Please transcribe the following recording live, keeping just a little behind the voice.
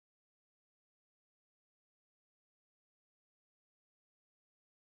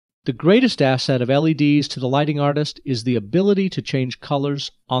The greatest asset of LEDs to the lighting artist is the ability to change colors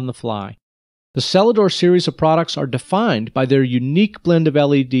on the fly. The Selador series of products are defined by their unique blend of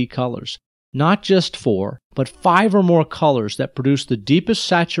LED colors, not just 4, but 5 or more colors that produce the deepest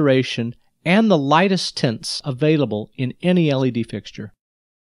saturation and the lightest tints available in any LED fixture.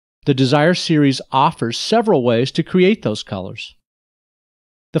 The Desire series offers several ways to create those colors.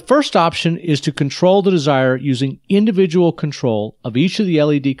 The first option is to control the Desire using individual control of each of the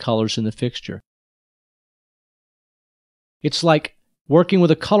LED colors in the fixture. It's like working with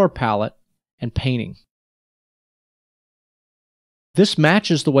a color palette and painting. This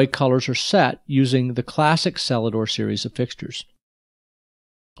matches the way colors are set using the classic Selador series of fixtures.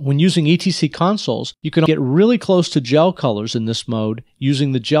 When using ETC consoles, you can get really close to gel colors in this mode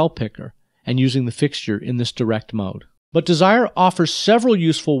using the gel picker and using the fixture in this direct mode. But Desire offers several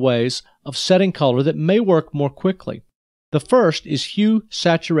useful ways of setting color that may work more quickly. The first is hue,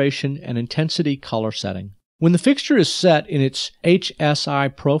 saturation, and intensity color setting. When the fixture is set in its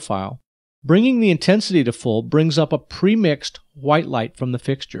HSI profile, bringing the intensity to full brings up a pre-mixed white light from the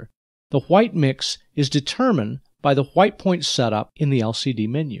fixture. The white mix is determined by the white point setup in the LCD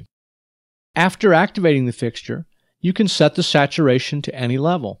menu. After activating the fixture, you can set the saturation to any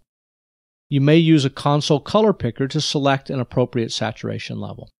level. You may use a console color picker to select an appropriate saturation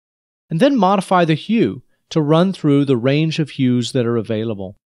level, and then modify the hue to run through the range of hues that are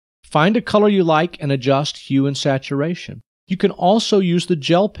available. Find a color you like and adjust hue and saturation. You can also use the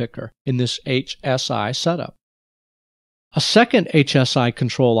gel picker in this HSI setup. A second HSI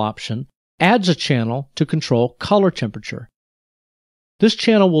control option adds a channel to control color temperature. This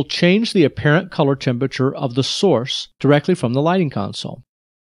channel will change the apparent color temperature of the source directly from the lighting console.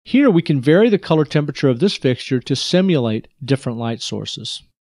 Here we can vary the color temperature of this fixture to simulate different light sources.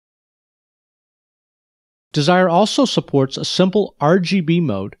 Desire also supports a simple RGB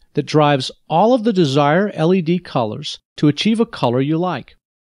mode that drives all of the Desire LED colors to achieve a color you like.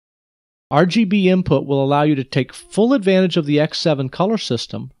 RGB Input will allow you to take full advantage of the X7 color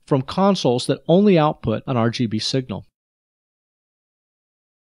system from consoles that only output an RGB signal.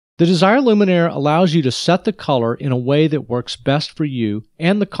 The Desire Luminaire allows you to set the color in a way that works best for you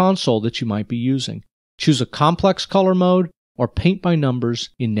and the console that you might be using. Choose a complex color mode or paint by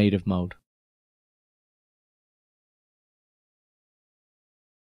numbers in native mode.